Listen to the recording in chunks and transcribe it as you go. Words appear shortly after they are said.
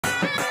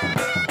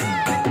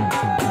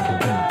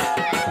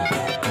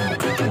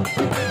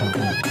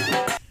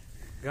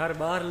घर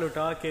बाहर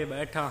लुटा के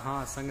बैठा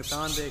हाँ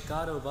संगतान दे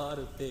कारोबार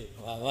उत्ते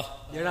वाह वाह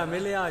जेड़ा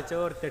मिलया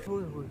चोर ते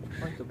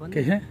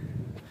के है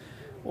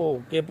ओ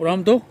के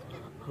प्रोग्राम तो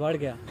बढ़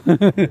गया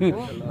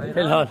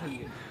फिलहाल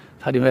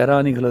सारी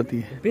मेहरानी खलोती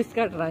है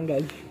बिस्किट रंग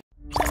है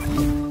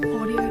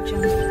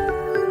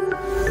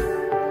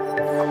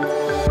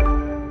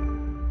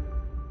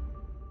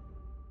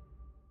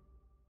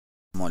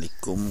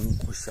वालेकुम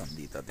खुश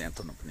आमदीद आते हैं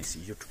तो अपने इसी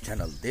यूट्यूब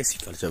चैनल देसी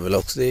कल्चर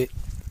व्लॉग से।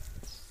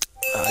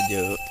 आज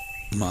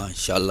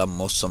माशाल्लाह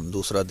मौसम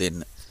दूसरा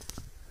दिन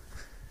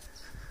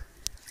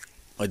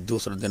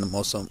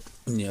मौसम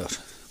यार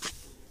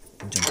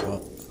जंपा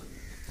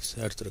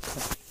साइड से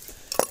रखा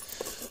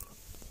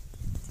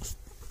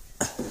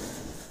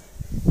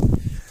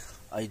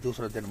आज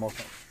दूसरा दिन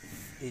मौसम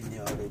इन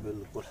यार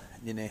बिल्कुल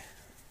जिन्हें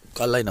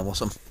कल आई ना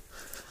मौसम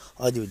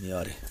आज भी नहीं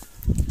आ रहे।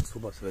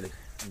 सुबह सवेरे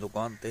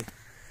दुकान पे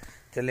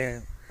चले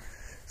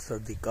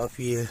सर्दी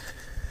काफ़ी है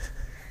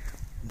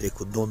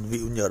देखो धुंध भी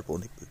उंजार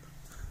पौधी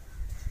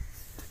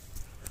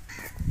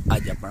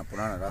आज अपना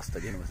पुराना रास्ता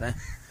जिन बस है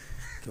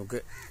क्योंकि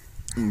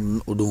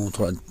उडू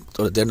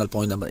थोड़ा देर नाल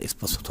पहुँचना इस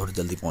पास थोड़ी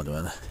जल्दी पहुँच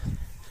जाना।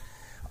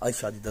 आज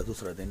शादी का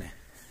दूसरा दिन है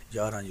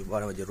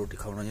 11 बजे रोटी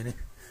खाना जिन्हें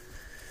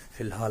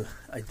फिलहाल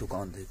आज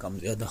दुकान से कम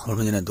ज़्यादा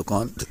होना जिन्हें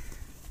दुकान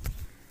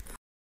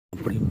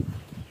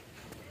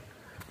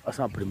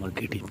अपनी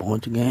मार्केट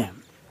पहुँच गए।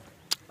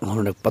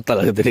 उन्होंने पता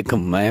लग रहा कि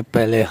मैं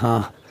पहले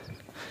हाँ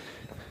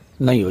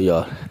नहीं हो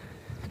यार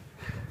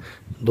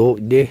 2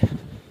 डे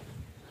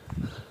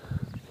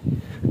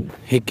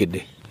एक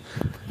डे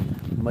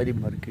मेरी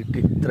मार्केट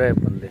 3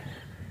 बंदे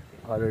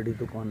ऑलरेडी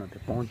दुकान पे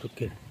पहुंच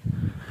चुके।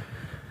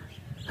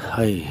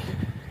 हाय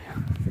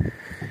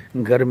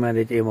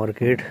गर्मियों के ये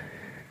मार्केट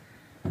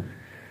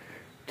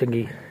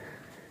चंगी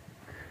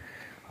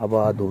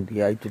आबाद होती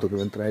है। तो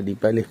तकरीबन 3 दिन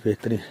पहले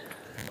बेहतरीन।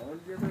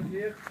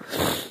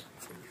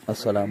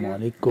 अस्सलाम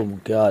वालेकुम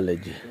क्या हाल है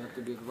जी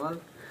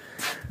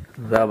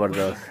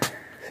ज़बरदस्त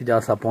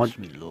सिजासा पहुँच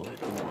मिलो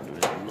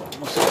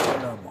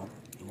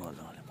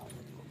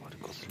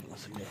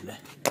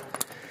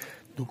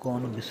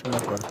दुकान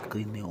बिस्मिल्लाह कर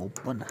करीने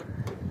ओपन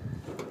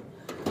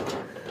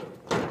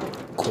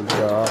खुल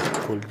जा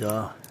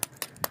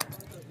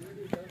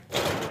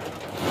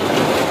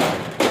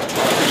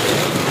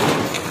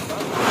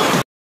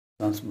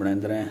बना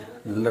रहे हैं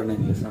लड़ने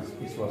इस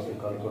वास्ते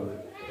कॉल कर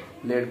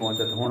लेट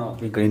पहुंचा तो हूँ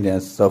अपनी करी दें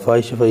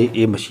सफाई शफाई।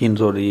 ये मशीन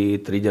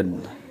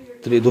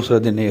थोड़ी दूसरा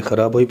दिन ये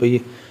खराब हुई पई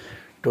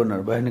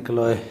टोनर बाहर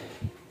निकला है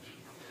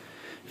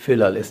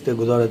फिलहाल इससे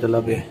गुजारा चला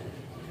पे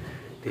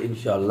तो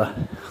इंशाल्लाह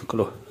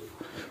कलो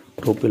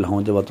टोपी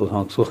लाऊं जब तो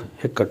सो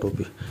एक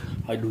टोपी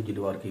आज दूसरी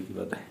दीवार की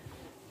बात है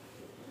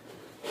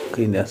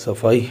करी दें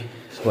सफाई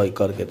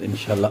करके तो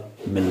इंशाल्लाह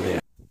मिल रहे हैं।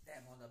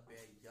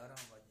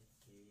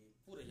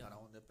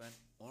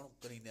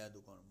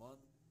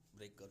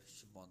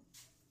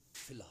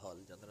 फिलहाल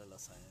जनरल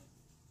असाएं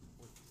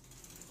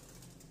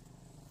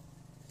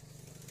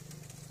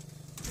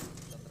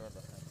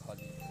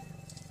खाली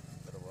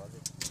दरवाजे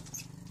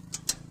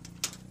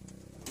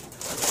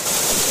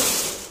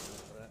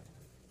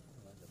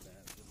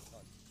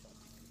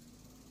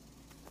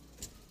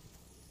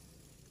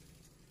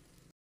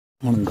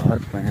हम घर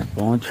पे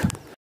पहुंच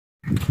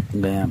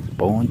गए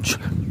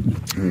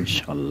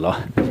इंशाल्लाह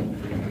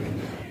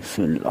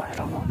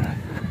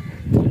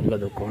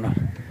दुकान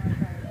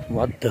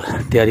वक्त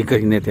तैयारी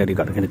करके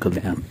निकलते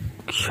हैं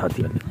शादी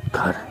वाले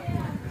घर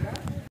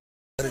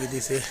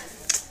विधि से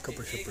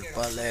कपड़े शपड़े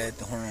पा ले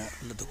तो हम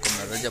दुकान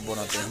रजब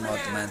होना तो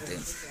मैं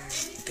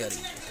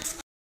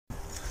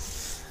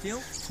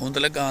हूँ तो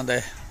लगा आंदा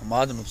है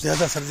माद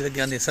ज्यादा सर्दी लगी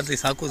आती सर्दी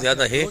साकू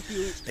ज्यादा है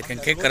लेकिन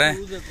क्या करें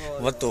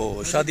वो तो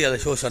शादी वाला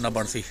शोशा ना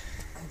बन सी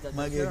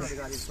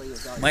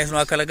मैं इसमें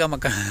आखा लगा मैं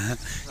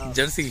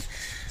जर्सी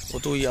वो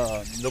तू या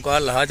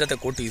दुकान लहा जाते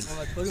कोटी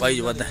पाई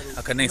जो वध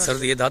आखा नहीं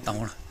सर्दी ये दाता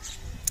हूँ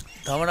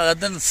धावना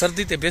अदन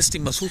सर्दी ते बेस्टी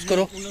महसूस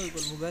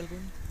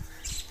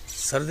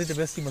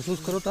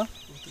करो ता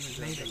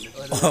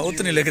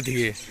उतनी लगती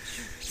है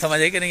समझ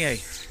आई कि नहीं आई।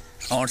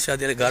 और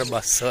शादी वाले घर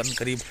बस सन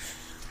करीब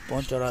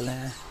पहुंच रहे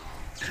हैं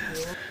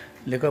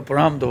लेकिन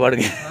प्रोग्राम तो बढ़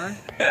गया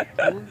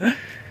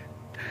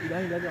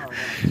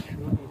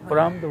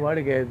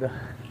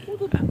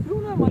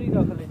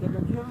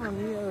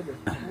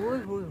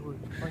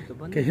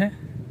कैसे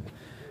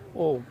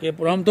ओ के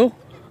प्रोग्राम तो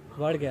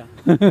बढ़ गया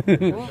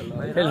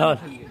फिलहाल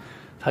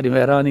सारी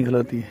मेहरानी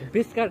खलोती है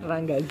बिस्किट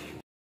रंग है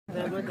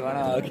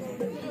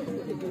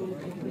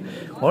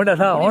होंडा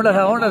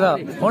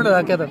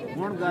था क्या था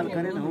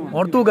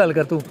और तू गल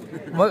कर तू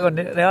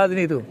रियाज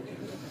नहीं तू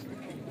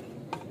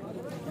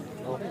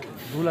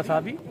दूल्हा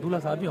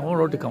साहब ही हूँ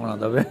रोटी खाना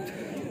था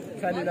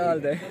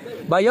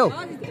भाई ओ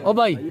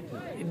भाई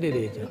इन्ने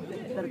दे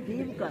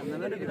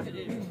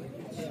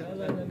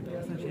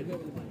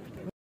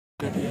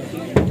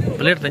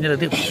प्लेट तंज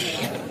रहती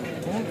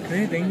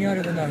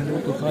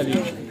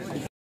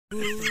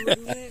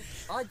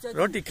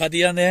रोटी खाधी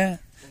जाते हैं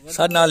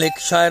सारे नाल एक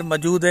शायर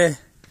मौजूद है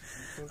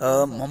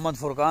मोहम्मद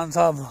फुरकान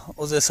साहब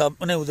उसे सब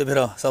उन्हें उसे फिर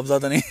सब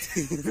ज्यादा नहीं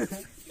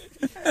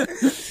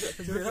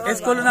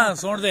इसको ना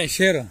सुन दे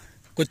शेर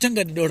कोई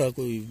चंगा डोड़ा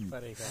कोई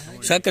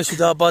शाकर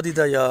शुदा आबादी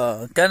दा या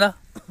कहना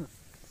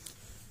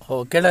हो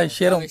केड़ा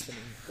शेर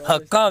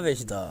हक्का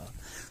वेचदा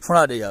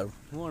सुना दे यार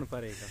हुन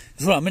परेगा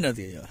सुना मिन्नत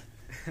है यार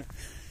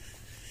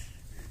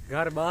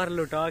घर बाहर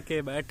लुटा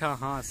के बैठा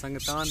हाँ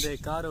संगतान दे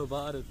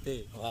कारोबार उत्ते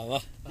वाह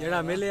वाह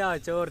जेड़ा मिलया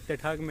चोर ते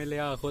ठग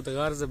मिलया खुद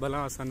गर्ज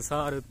भला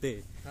संसार उत्ते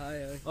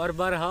और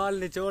बरहाल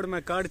निचोड़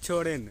में कड़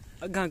छोड़ेन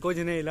अग्गा कुछ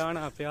नहीं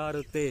लाना प्यार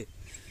उत्ते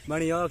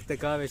बनी औक ते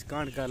काविश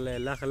कांड कर ले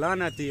लख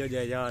लाना ती हो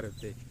जाए यार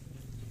उत्ते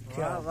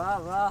क्या वाह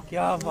वाह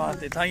क्या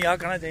बात है थाई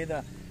आखना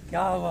चाहिए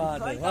क्या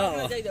बात है वाह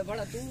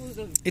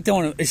इतने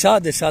हुन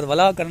इरशाद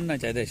वला करना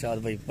चाहिए इरशाद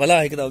भाई वला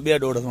एक दा बे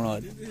डोड़ सुना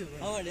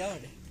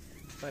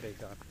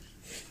परेगा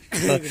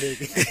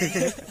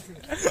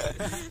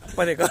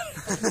परे कर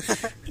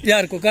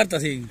यार को करता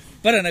सी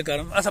परे न कर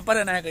ऐसा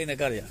परे ना कहीं न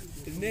कर यार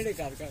नेड़े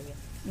कर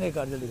नहीं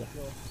कर जल्दी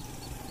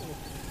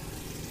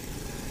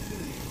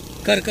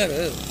कर कर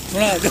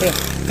सुना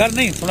कर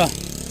नहीं सुना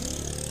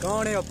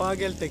कौन है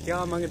पागल ते क्या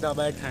मंगदा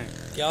बैठा है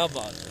क्या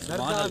बात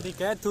दर्दा दी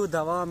कह तू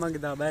दवा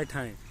मंगदा बैठा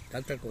है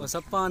डॉक्टर को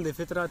सप्पां दी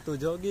फितरत तू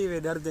जोगी वे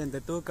दर्दें ते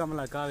तू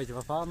कमला काविच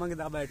वफा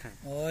मंगदा बैठा है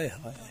ओए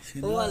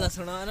हाय ओ वाला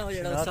सुना ना वो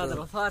जेड़ा उस्ताद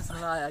वफार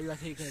सुनाया यो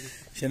ठीक है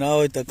सुनाओ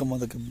तक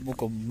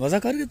को मजा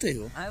कर देते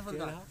हो आए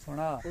फका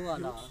सुना ओ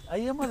वाला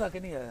आइए मजा के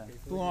नहीं आया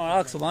तू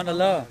आख सुभान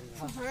अल्लाह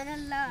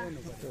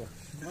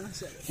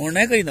हुन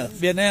नहीं कहीं ना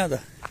बे नहीं आता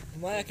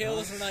मैं के वो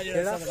सुना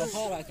जेड़ा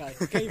वफार आका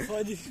कई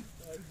फौजी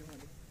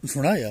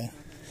सुना यार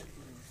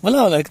मला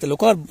एक तो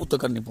लोकार पुत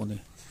करनी पौंदी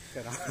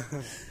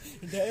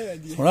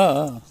सुना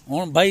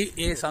हुन भाई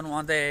ये सानू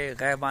आंदे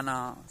गायबाना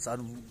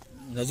सानू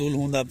नज़ूल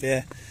हुंदा पे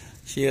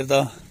शेर दा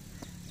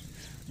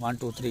 1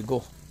 2 3 गो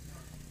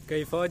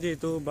कई फौजी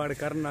तू बड़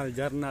करनल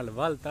जरनल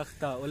वल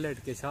तख्ता उलट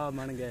के शाह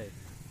बन गए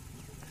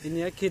इन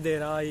अखी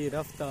देर आई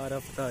रफ्ता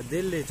रफ्ता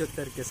दिल्ली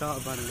चुतर के शाह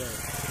बन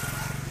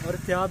गए और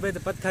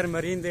त्याबेद पत्थर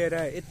मरींदे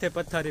रहे इत्थे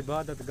पत्थर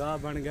इबादत गाह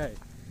बन गए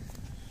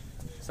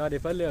सारे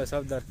पल्ले और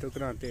सब दर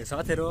टुकड़ा ते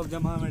साथे रोब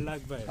जमा में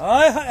लग पे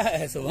हाय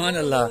हाय सुभान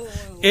अल्लाह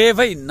ए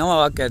भाई नवा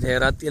वाकया थे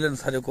रात इलन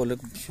सारे को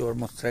शोर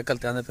मोटरसाइकिल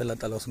ते आंदे पहला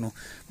तल उसनु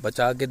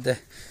बचा के दे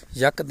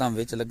यकदम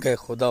विच लग गए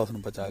खुदा उसनु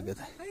बचा के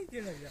दे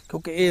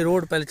क्योंकि ए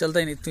रोड पहले चलता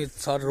ही नहीं इतनी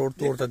सारे रोड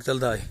तोड़ तक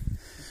चलता है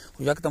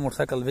यकदम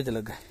मोटरसाइकिल विच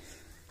लग गए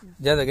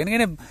ज्यादा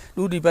कहने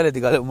दूधी पहले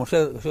दी गल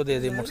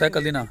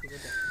मोटरसाइकिल दी ना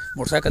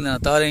मोटरसाइकिल ना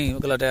तारे ही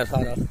अगला टायर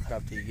सारा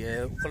खराब थी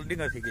गया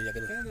पलटिंग थी गई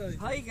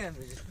यकदम हाई कैन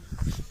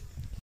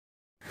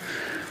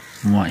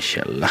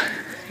माशाल्लाह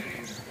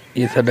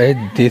ये साडा है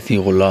देसी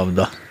गुलाब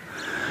दा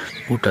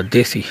बूटा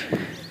देसी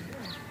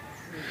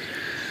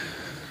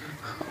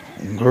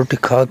रोटी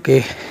खा के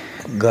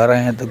घर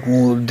आए हैं तो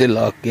दिल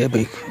आ गया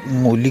भाई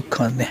मूली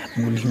खाने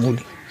मूली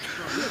मूली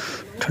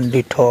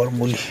ठंडी ठोर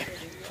मूली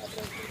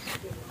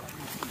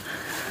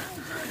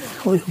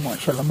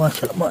माशाल्लाह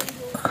माशाल्लाह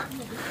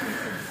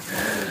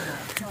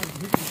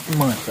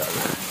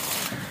माशाल्लाह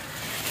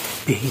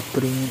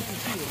बेहतरीन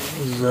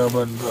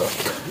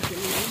जबरदस्त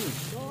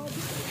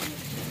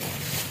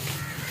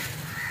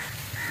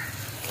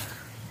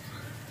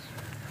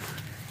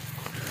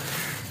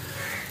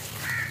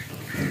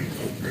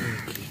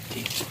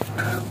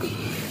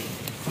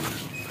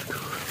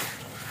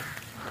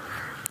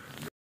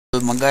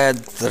मंगाया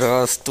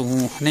दरास्त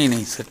हूँ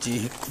नहीं सच्ची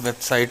एक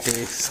वेबसाइट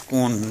है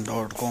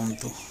सुकून.com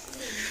तो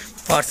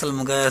पार्सल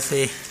मंगाया से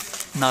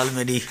नाल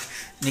मेरी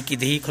निकी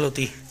दी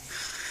खलोती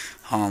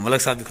हाँ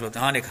मलक साहब भी खलोते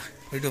हाँ देखा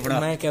वीडियो बना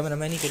मैं कैमरा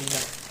मैन ही करूंगा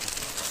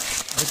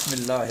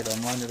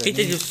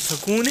बिस्मिल्लाहिर्रहमानिर्रहीम जो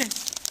सुकून है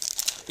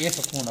ये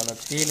सुकून वाला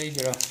तेल है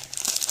जरा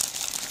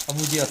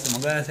अबू जी से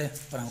मंगाया से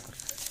पर हम कर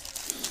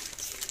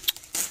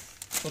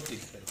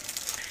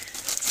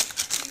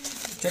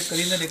चेक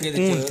करी ना लेके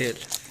तेल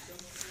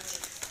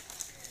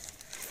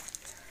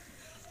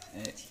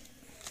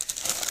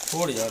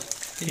छोड़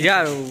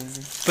यार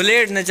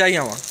प्लेट न चाहिए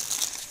वहाँ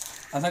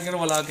ऐसा करो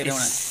वाला के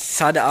होना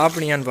सादा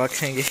अपनी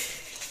अनबॉक्सिंग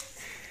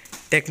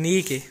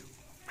टेक्निक है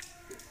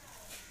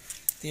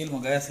तेल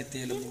मंगाया से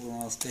तेल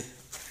वास्ते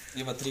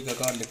ये बतरी का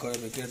कार्ड लिखा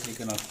है किस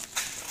तरीके ना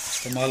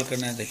इस्तेमाल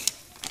करना है देखिए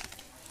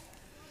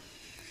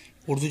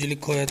उर्दू जो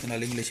लिखा है तो ना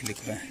इंग्लिश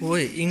लिखा है वो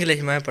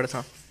इंग्लिश मैं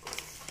पढ़ता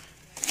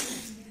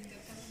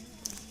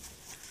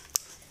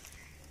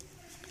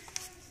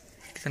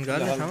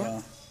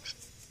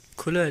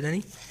खुला है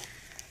नहीं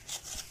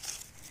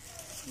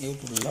ये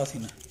तो ला सी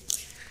ना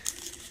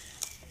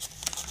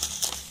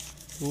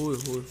ओए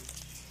ओए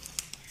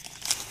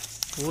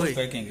ओए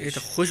ये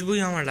तो खुशबू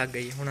हमारे लग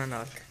गई होना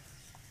नाल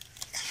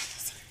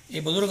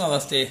ये बुजुर्गों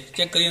वास्ते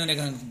चेक करिए मैंने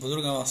कहा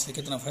बुजुर्गों वास्ते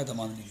कितना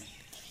फायदेमंद है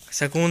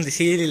सुकून दी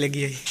सील ही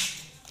लगी है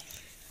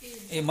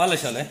ये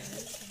मालिश वाला है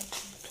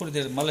थोड़ी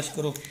देर मालिश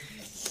करो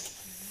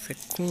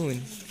सुकून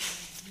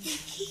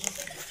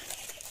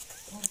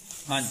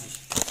हाँ जी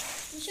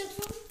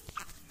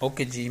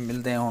ओके जी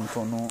मिलते हैं हम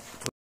थोनों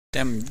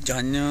टाइम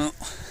जान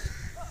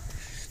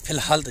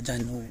फिलहाल तो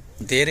जान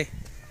दे रहे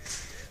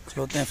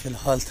खलोते हैं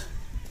फिलहाल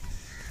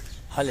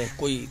हाले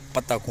कोई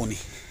पता को नहीं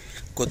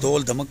को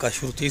दौल धमका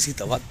शुरू थी सी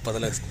तो बात पता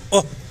लग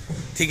ओह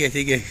ठीक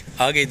है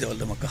आ गई दौल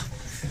धमका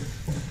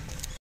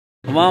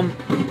तमाम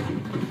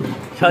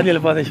शादी वाले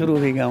पासे शुरू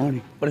हो गया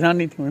होनी परेशान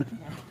नहीं थी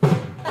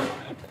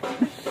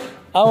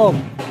आओ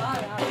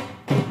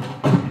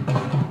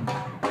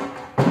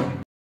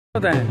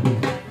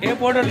ये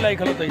पाउडर लाई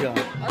खलो तो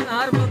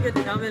हर मौके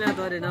ते कामे ना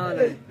तोरे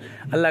नाल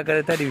अल्लाह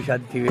करे तेरी भी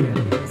शादी थी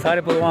गई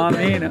सारे परवान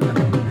नहीं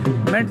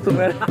मिनट तो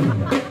मेरा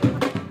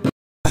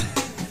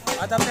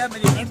आता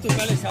मेरी मिनट तो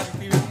पहले शादी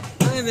थी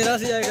नहीं मेरा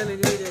से जाएगा नहीं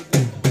जाएगी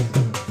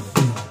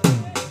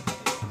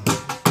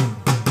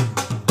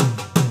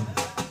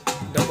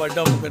डबल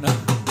डबल करना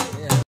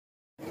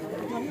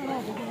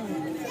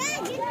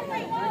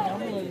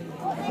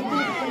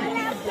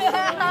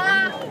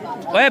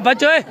ओए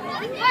बच्चो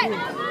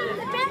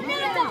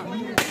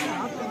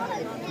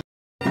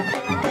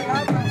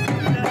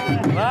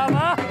वाह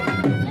वाह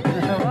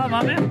वाह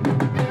मामे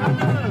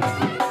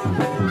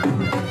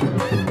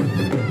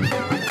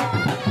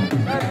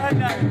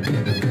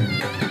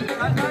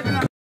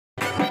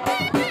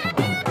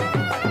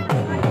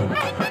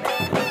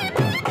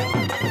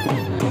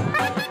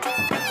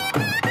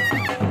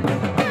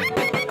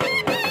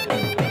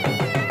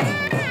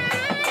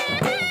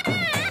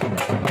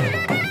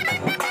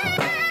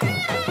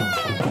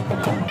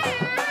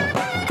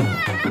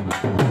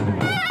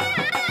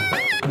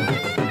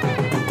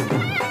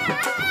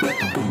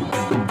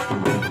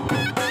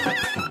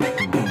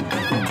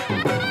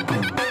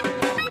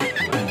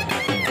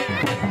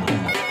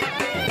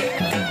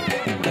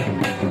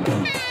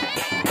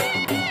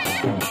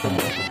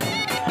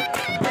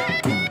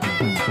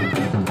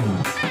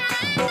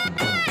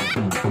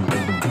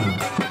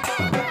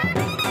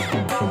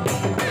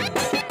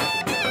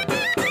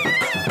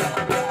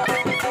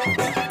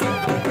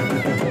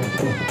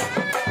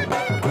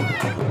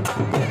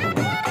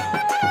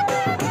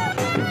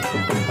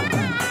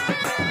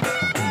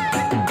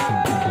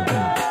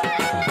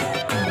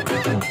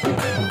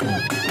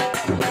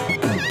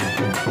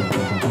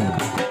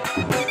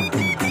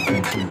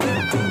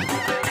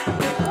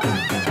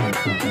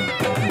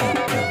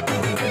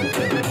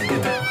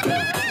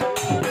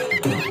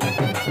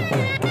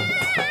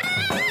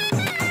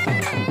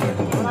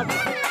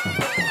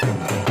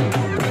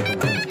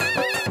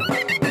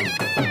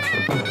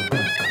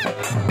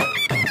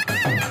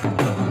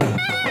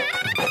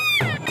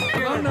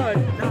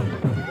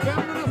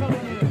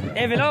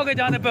व्लॉग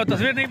जाने पे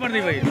तस्वीर नहीं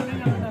बनती भाई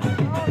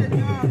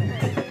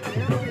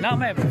ना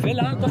मैं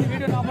फिलहाल तो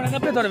वीडियो ना बने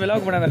पे तो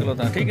व्लॉग बना रख लो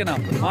था ठीक है ना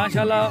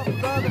माशाल्लाह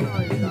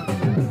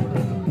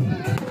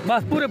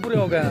बस पूरे पूरे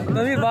हो गया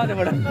तस्वीर बाद है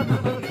बड़ा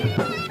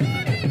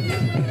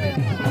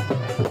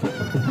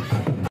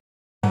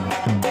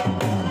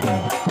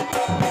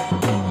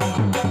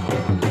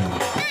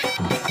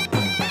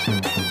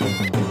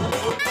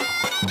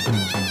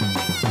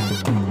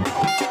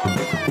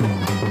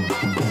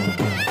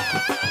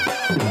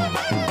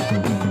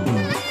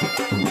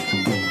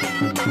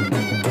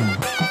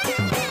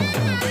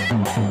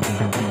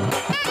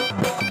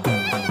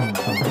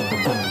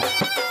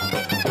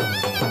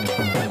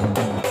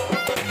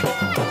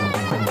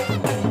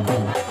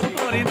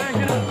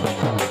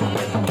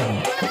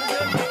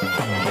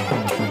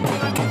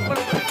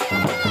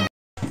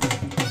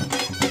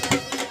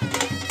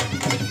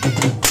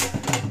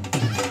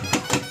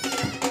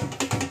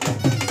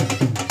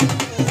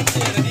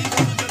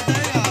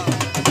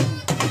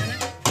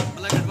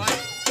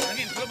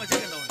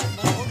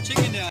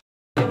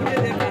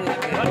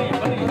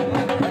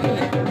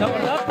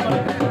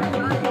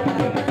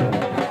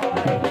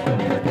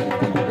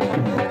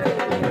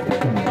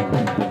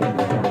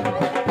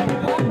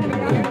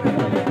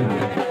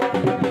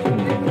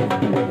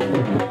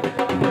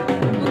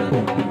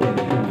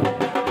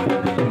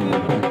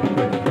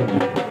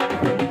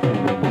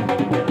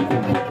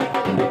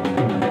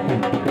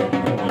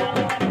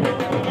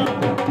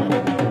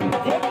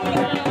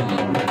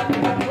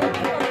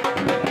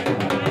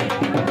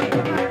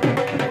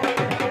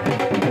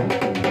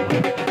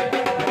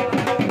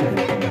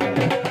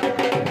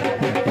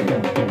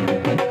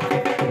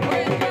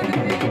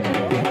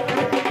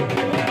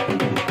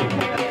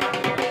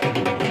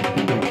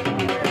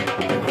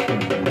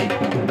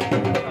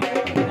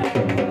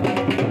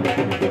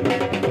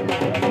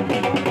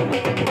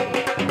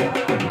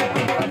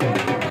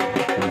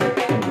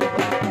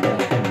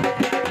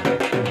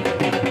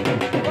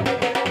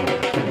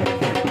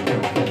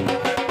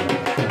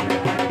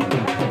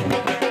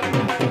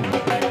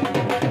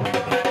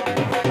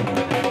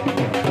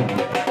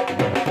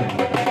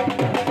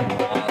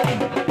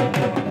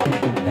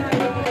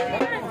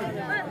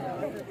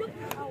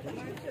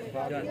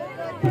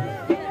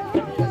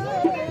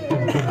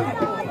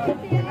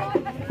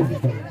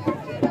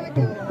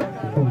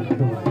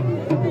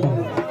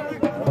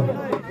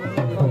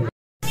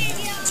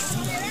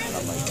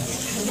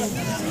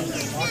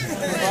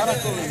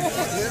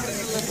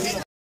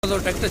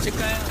ट्रैक्टर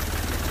चिका है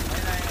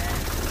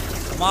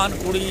समान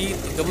कुड़ी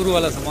गबरू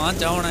वाला समान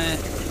चाहना है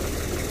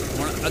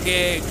हूँ अगे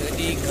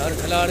गड्डी घर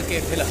खिलाड़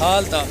के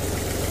फिलहाल था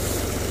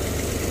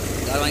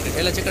घर वहीं के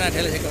ठेला चिकना है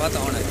ठेला चिकवाता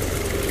होना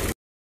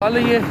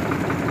है ये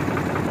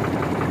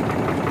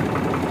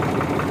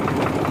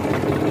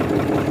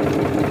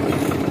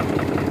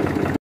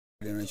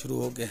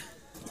ओके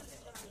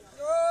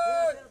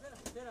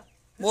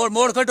मोड़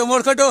मोड़ खटो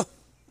मोड़ खटो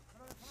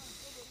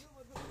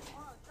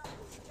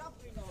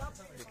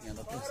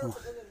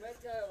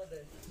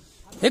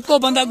एक को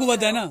बंदा को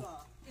बता है ना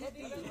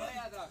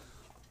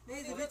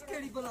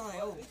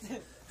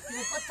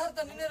पत्थर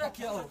तो नहीं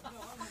रखे हो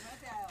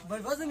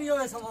वजन नहीं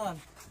हो सामान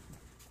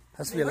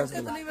हंस भी